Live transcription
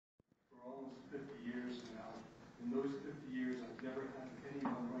In those 50 years, I've never had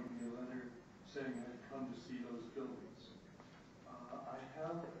anyone write me a letter saying I'd come to see those buildings. I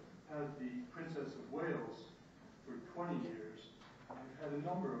have had the Princess of Wales for 20 years. I've had a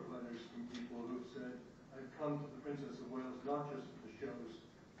number of letters from people who have said, I've come to the Princess of Wales not just for the shows,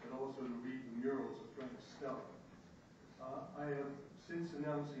 but also to read the murals of Frank Stella. I have, since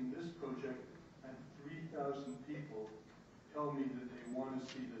announcing this project, had 3,000 people tell me that they want to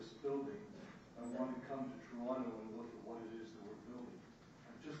see this building and want to come to Toronto and look at what it is that we're building.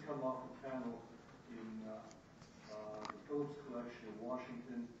 I've just come off a panel in the Phillips Collection in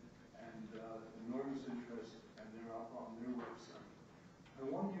Washington, and enormous interest, and they're up on their website. I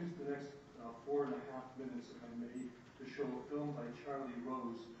want to use the next 4.5 minutes, if I may, to show a film by Charlie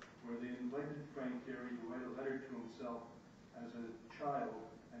Rose, where they invited Frank Gehry to write a letter to himself as a child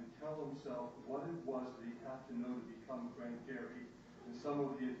and tell himself what it was that he had to know to become Frank Gehry and some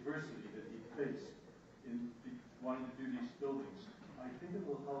of the adversity that he faced in wanting to do these buildings. I think it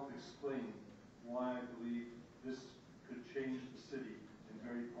will help explain why I believe this could change the city in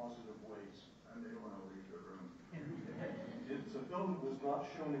very positive ways. And they want to leave the room. It's a film that was not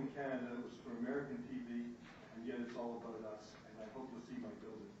shown in Canada. It was for American TV, and yet it's all about us, and I hope you'll see my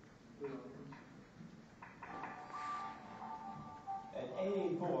building. At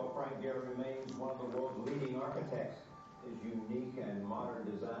 84, Frank Gehry remains one of the world's leading architects. His unique and modern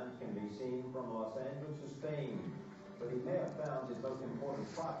designs can be seen from Los Angeles to Spain, but he may have found his most important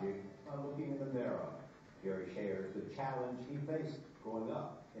project by looking in the mirror. Gehry shares the challenge he faced growing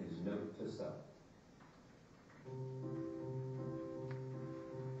up in his note to self.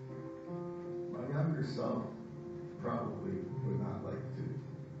 My younger self probably would not like to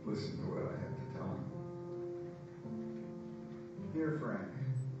listen to what I have to tell him. Dear Frank,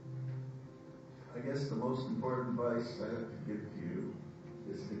 I guess the most important advice I have to give to you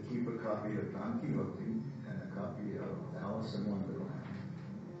is to keep a copy of Don Quixote and a copy of Alice in Wonderland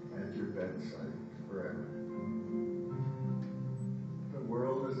at your bedside forever. The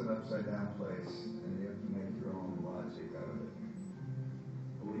world is an upside-down place, and you have to make your own logic out of it.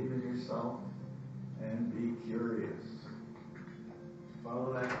 Believe in yourself and be curious.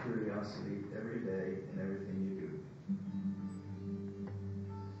 Follow that curiosity every day in everything you do.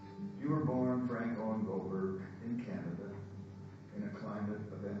 You were born Frank Owen Goldberg in Canada in a climate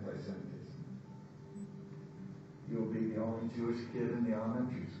of anti-Semitism. You'll be the only Jewish kid in the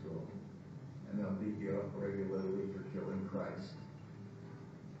elementary school, and they'll beat you up regularly for killing Christ.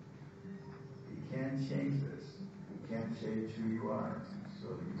 You can't change this. You can't change who you are, so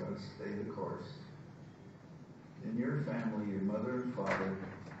you got to stay the course. In your family, your mother and father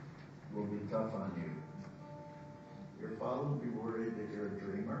will be tough on you. Your father will be worried that you're a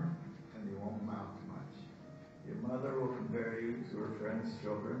dreamer and you won't amount to much. Your mother will compare you to her friends'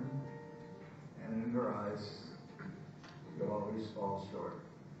 children, and in her eyes, you'll always fall short.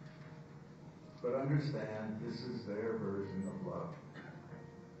 But understand, this is their version of love.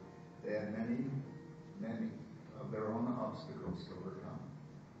 They had many, many of their own obstacles to overcome.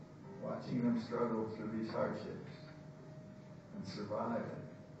 Watching them struggle through these hardships and survive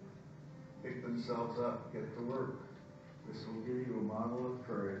it, pick themselves up, get to work. This will give you a model of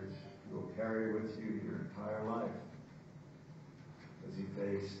courage you will carry with you your entire life as you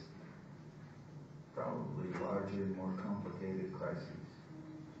face probably larger and more complicated crises.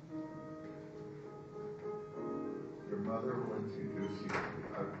 Your mother will introduce you to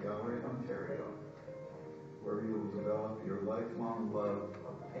the Art Gallery in Ontario, where you will develop your lifelong love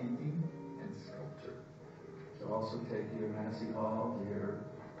of painting and sculpture. She'll also take you to Massey Hall to hear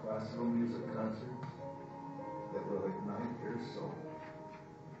classical music concerts that will ignite your soul.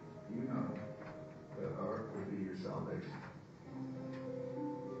 You know that art will be your salvation.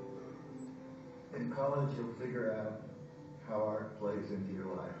 In college, you'll figure out how art plays into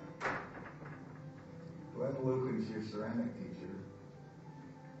your life. Glenn Lucan's your ceramic teacher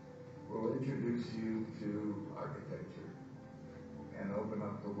will introduce you to architecture and open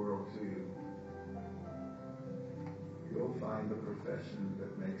up the world to you. You'll find a profession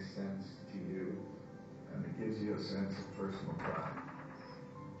that makes sense to you, and it gives you a sense of personal pride.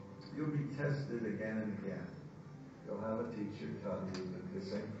 You'll be tested again and again. You'll have a teacher tell you that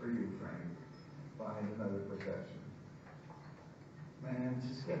this ain't for you, Frank. Find another profession. Man,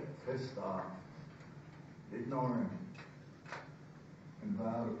 just get pissed off. Ignore him. And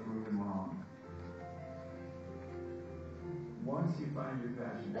vow to prove him wrong. Once you find your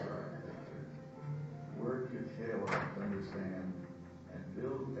passion for architecture, work your tail off to understand and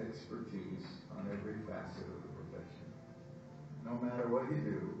build expertise on every facet of the profession. No matter what you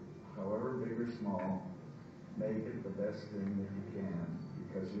do, however big or small, make it the best thing that you can,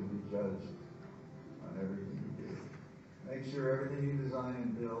 because you'll be judged on everything you do. Make sure everything you design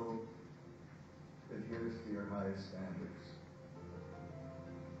and build adheres to your highest standards.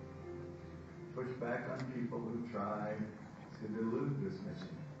 Push back on people who try to delude this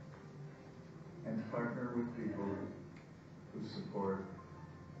mission. And partner with people who support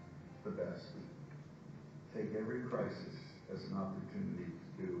the best. Take every crisis as an opportunity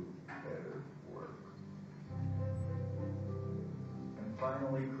to do better work. And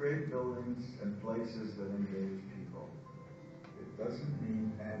finally, create buildings and places that engage people. It doesn't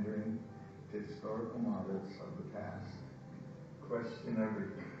mean pandering to historical models of the past. Question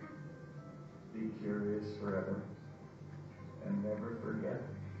everything. Be curious forever. And never forget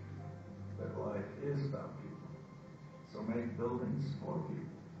that life is about people. So make buildings for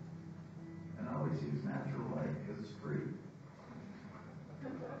people. And always use natural light because it's free.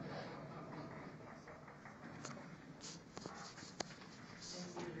 Thank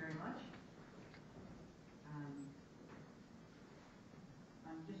you very much.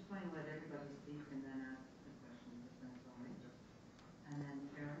 I'm just going to let everybody speak and then ask the questions if that's all right. And then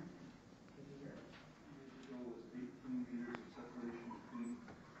Karen, give you yours. Years ago was 18 meters of separation between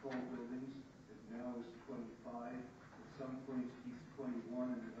tall buildings. It now is 25. At some points it's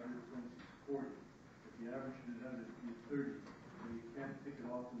 21 and at other points it's 40. If you average it out, it'd be 30. And you can't pick it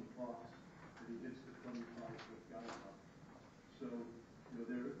off in the box that it gets the 25-foot guideline. So,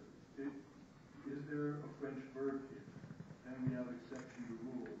 is there a French verb here? And we have exception to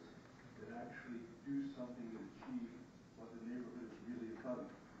rules that actually do something to achieve what the neighborhood is really about,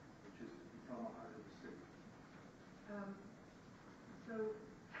 which is to become a heart of the city. So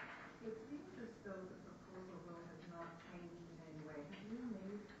it seems as though the proposal though has not changed in any way. Have you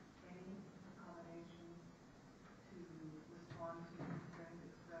made any accommodations to respond to concerns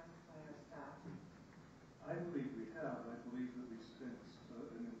expressed by our staff? I believe we have. I believe that we spent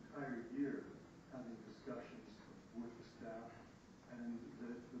an entire year having discussions with the staff, and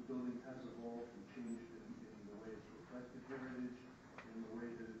that the building has evolved and changed in the way it's reflected heritage, in the way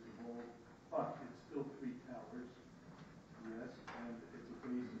that it's evolved, but it's still 3 towers, yes, and it's a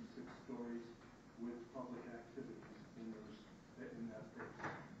base of 6 stories with public activities in that base.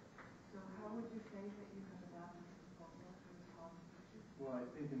 So how would you say that you have adapted the proposal to respond to issues? Well, I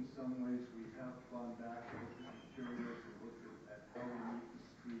think in some ways we have gone back and looked at materials and looked at how we meet the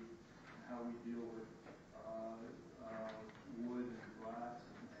street, and how we deal with wood and glass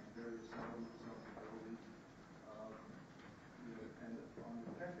and various elements of the building. And on the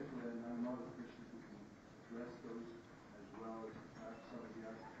technical end, I'm not a person who can address those as well as perhaps some of the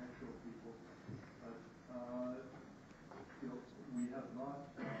architectural people. But we have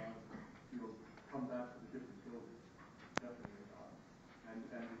not come back with a different building. Definitely not. And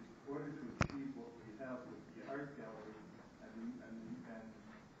in order to achieve what we have with the art gallery and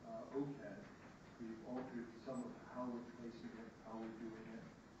OCAD, we've altered some of how we're placing it, how we're doing it.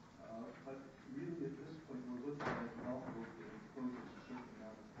 But really at this point we're looking at an envelope that imposes a certain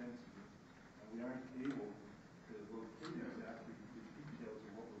amount of density. And we aren't able to locate exactly the details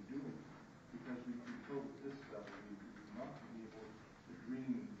of what we're doing because we've been told at this level we've not been able to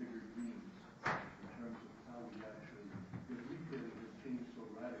dream bigger dreams in terms of how we actually, because retailing has changed so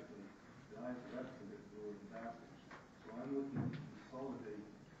radically that I've left the door and bathers. So I'm looking to consolidate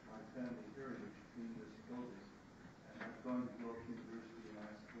my family heritage in this building. And I've gone to Guelph University and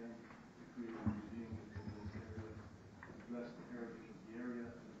asked them to create a museum in this area to address the heritage of the area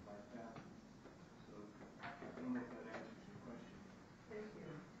and of my family. So I don't know if that answers your question. Thank you.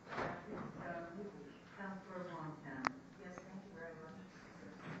 Councilor Wong-Tam. Yes, thank you very much.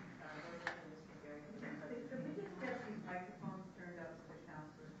 Mr. Gehry. Could we just get these microphones turned up to the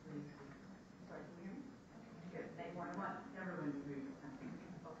councilors, please? Sorry, can you hear me? Yes, they want everyone to hear you. Okay,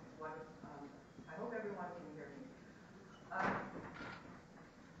 I hope everyone can hear me.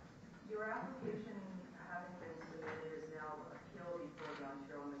 Your application, having been submitted, is now appealed before the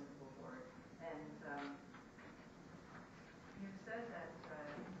Ontario Municipal Board. And you've said that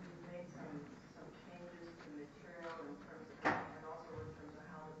you've made some changes to material in terms of, and also in terms of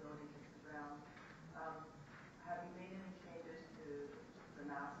how the building hits the ground. Have you made any changes to the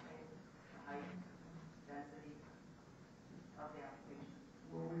massing, the height, density of the application?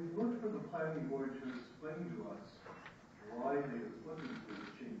 Well, we've looked for the planning board to explain to us why they are looking for the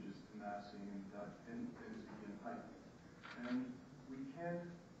changes to massing and density and height. And we can't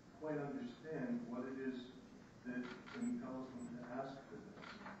quite understand what it is that compels them to ask for this.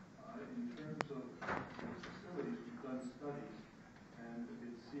 In terms of the facilities, we've done studies, and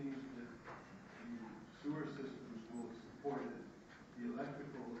it seems that the sewer systems will support it. The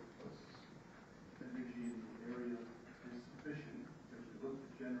electrical energy in the area is sufficient because we looked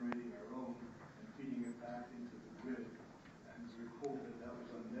at generating our own and feeding it back into the grid.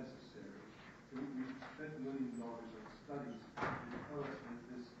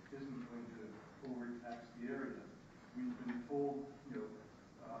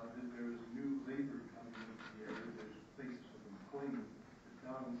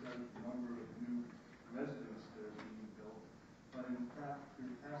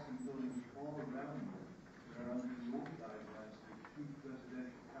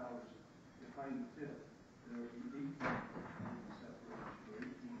 behind the tip, there will be 18 meter separation or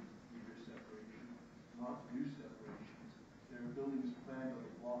 18-meter separation, not new separations. There are buildings planned on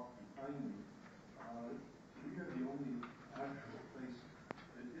the block behind me. We are the only actual place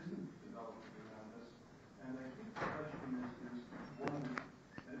that isn't developing around us. And I think the question is one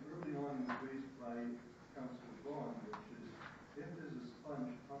that early on was raised by Councillor Vaughan, which is, if there's a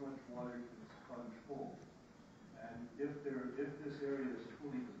sponge, how much water can the sponge hold? And if this area is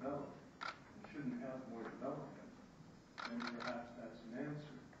fully developed and shouldn't have more development, then perhaps that's an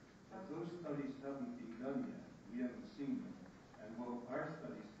answer. But those studies haven't been done yet. We haven't seen them. And what our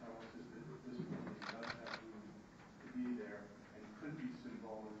studies tell us is that this building does have room to be there and could be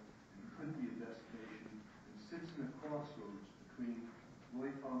symbolic and could be a destination and sits in a crossroads between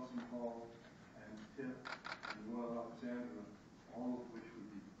Lloyd Thompson Hall and TIP and Royal Alexandra, all of which would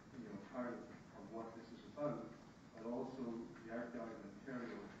be part of what this is about, but also the Art Gallery of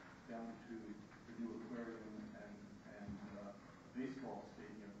Ontario down to the new aquarium and baseball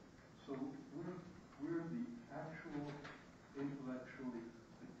stadium. So we're the actual intellectually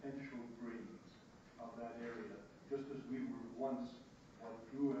potential brains of that area, just as we were once what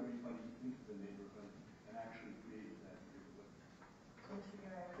drew everybody into the neighborhood and actually created that neighborhood. So, Mr.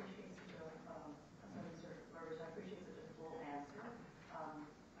 Gehry, I appreciate such a, Mr. Mirvish, I appreciate such a full answer.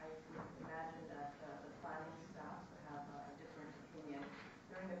 I would imagine that the planning staff would have a different opinion.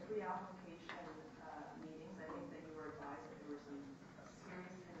 During the pre-application meetings, I think that you were advised that there were some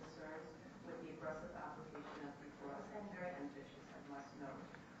serious concerns with the aggressive application that's before us, and very ambitious, I must note.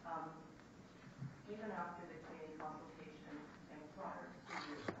 Even after the community consultation and prior to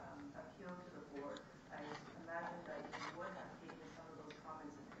the appeal to the board, I imagine that you would have taken some of those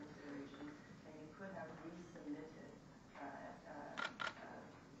comments into consideration, and you could have resubmitted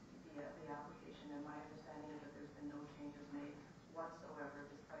the application. And my understanding is that there's been no changes made whatsoever,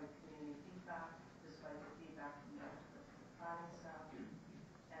 despite community feedback, despite the feedback from the planning staff.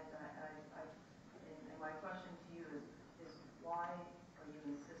 And my question to you is why are you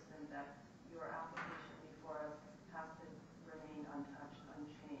insistent that your application before us has to remain untouched,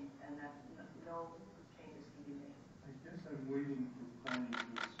 unchanged, and that no changes can be made? I guess I'm waiting for planning to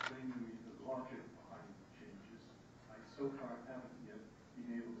explain to me the logic behind the changes. I so far haven't yet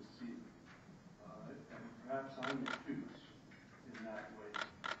been able to see them. And perhaps I'm obtuse in that way.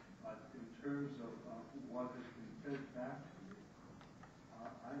 But in terms of what has been fed back to me,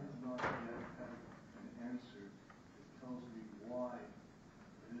 I have not yet had an answer that tells me why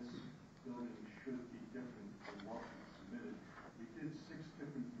this building should be different from what we submitted. We did 6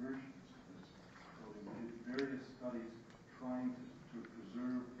 different versions of this building. We did various studies trying to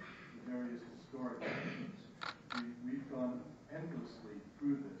preserve the various historic sections. We've gone endlessly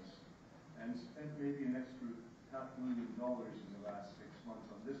through this and spent maybe an extra $500,000 in the last 6 months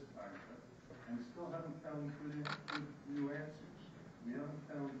on this part of it, and still haven't found good new answers. We haven't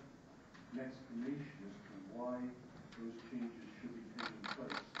found an explanation as to why those changes should be taking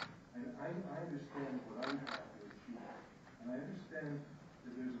place. And I understand what I'm trying to achieve, and I understand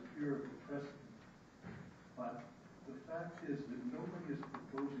that there's a fear of the precedent. But the fact is that nobody is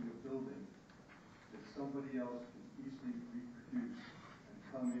proposing a building that somebody else can easily reproduce and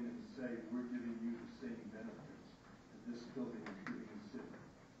come in and say, we're giving you the same benefits that this building is giving in city.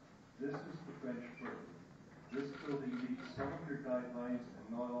 This is the French bird. This building meets some of your guidelines and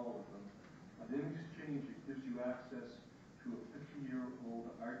not all of them, but in exchange it gives you access to a 50-year-old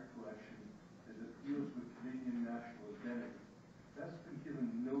art collection that appeals with Canadian national identity. That's been given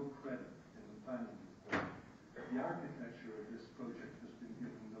no credit in the planning report. The architecture of this project has been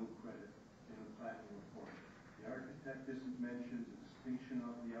given no credit in the planning report. The architect isn't mentioned, the distinction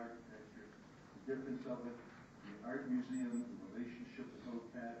of the architecture, the difference of it, the art museum, the relationship with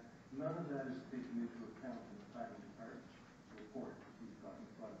OCAD, none of that is taken into account in the planning department's report that we've got in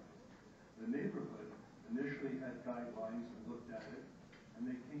front of us. The neighborhood initially had guidelines and looked at it, and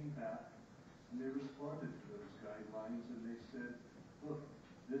they came back and they responded to those guidelines and they said, look,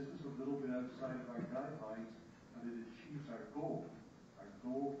 this is a little bit outside of our guidelines, but it achieves our goal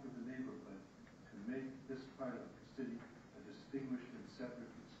for the neighborhood to make this part of the city a distinguished and separate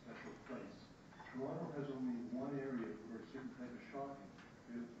and special place. Toronto has only one area for a certain type of shopping.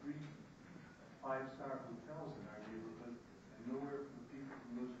 We have 3 5-star hotels in our neighborhood and nowhere for the people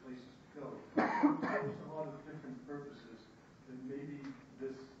from those places to go. There's a lot of different purposes that maybe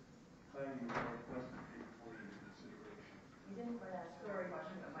this planning report doesn't take fully into consideration. You didn't quite answer the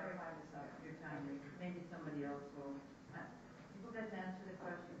question, but my time is up. Your time, maybe somebody else will. People get to answer the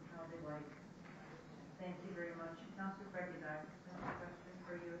questions how they like. Thank you very much. Councillor Breguidak, another question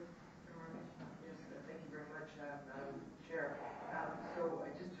for you. Yes, thank you very much, Madam Chair. So I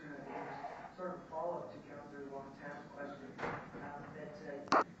just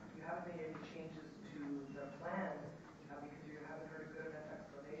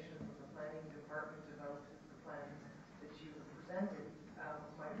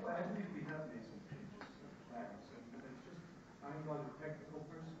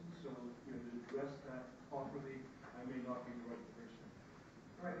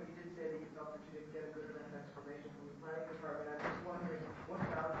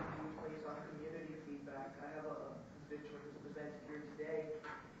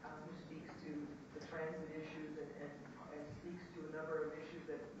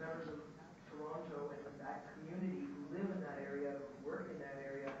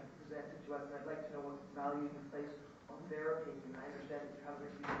value you place on their opinion. I understand that you haven't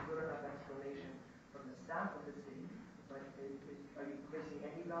received a good enough explanation from the staff of the city, but are you placing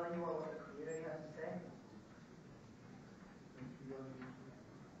any value on what the community has to say?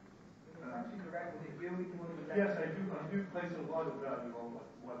 It's actually direct with you. We can move to the Yes, next. I do place a lot of value on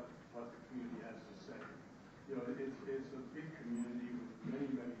what the community has to say. You know, it's a big community with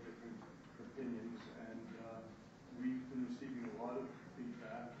many different opinions, and we've been receiving a lot of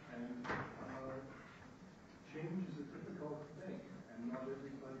feedback, and change is a difficult thing, and not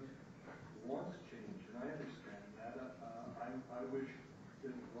everybody wants change, and I understand that. I wish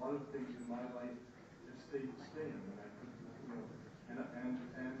that a lot of things in my life had stayed the same, and I could, you know,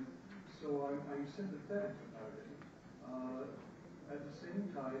 and so I'm sympathetic about it. At the same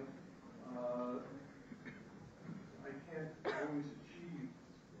time, I can't always achieve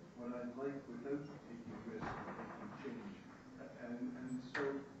what I'd like without taking risks and taking change. And so,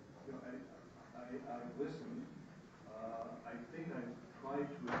 you know, I've listened. I think I've tried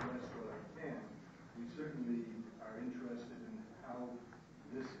to address what I can. We certainly are interested in how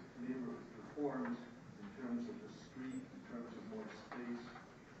this neighborhood performs in terms of the street, in terms of more space,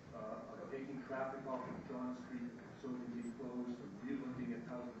 taking traffic off of John Street so it can be closed, and re-looking at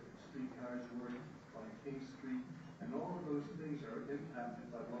how streetcars work on King Street, and all of those things are impacted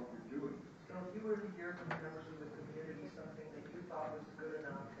by what we're doing. So if you were to hear from members of the community something that you thought was good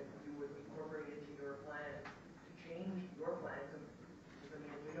enough that you would incorporate into your plan to change your plan, because I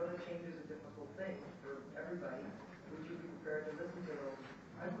mean, we know that change is a difficult thing for everybody, would you be prepared to listen to those?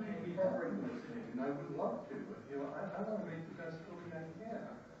 I would be very listening, and I would love to, but you know, I want to make the best building I can.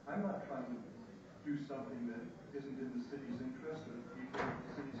 I'm not trying to do something that isn't in the city's interest or the people of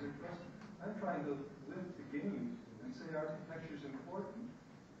the city's interest. I'm trying to live the game and say architecture is important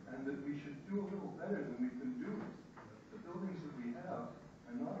and that we should do a little better than we've been doing. The buildings that we have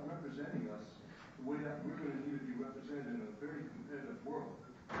are not representing us the way that we're going to need to be represented in a very competitive world.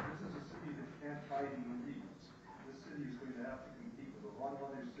 This is a city that can't hide in the weeds. This city is going to have to compete with a lot of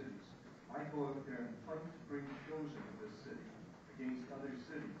other cities. I go out there and fight to bring shows into this city against other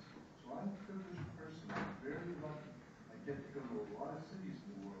cities. So I'm a privileged person. I'm very lucky. I get to go to a lot of cities in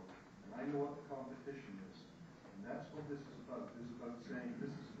the world, and I know what the competition is. And that's what this is about. This is about saying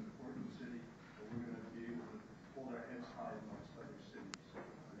this is an important city, and we're going to be able to hold our heads high amongst other cities.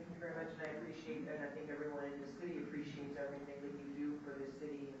 Thank you very much, and I appreciate, and I think everyone in the city appreciates everything that you do for this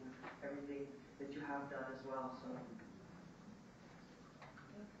city and everything that you have done as well. So.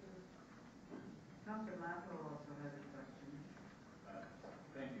 Councillor Mato also has a question.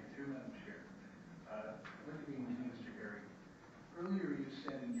 Thank you. To Madam Chair. Looking to Mr. Gehry. Earlier you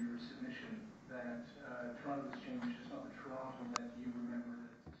said in your submission that Toronto has changed. It's not the Toronto that you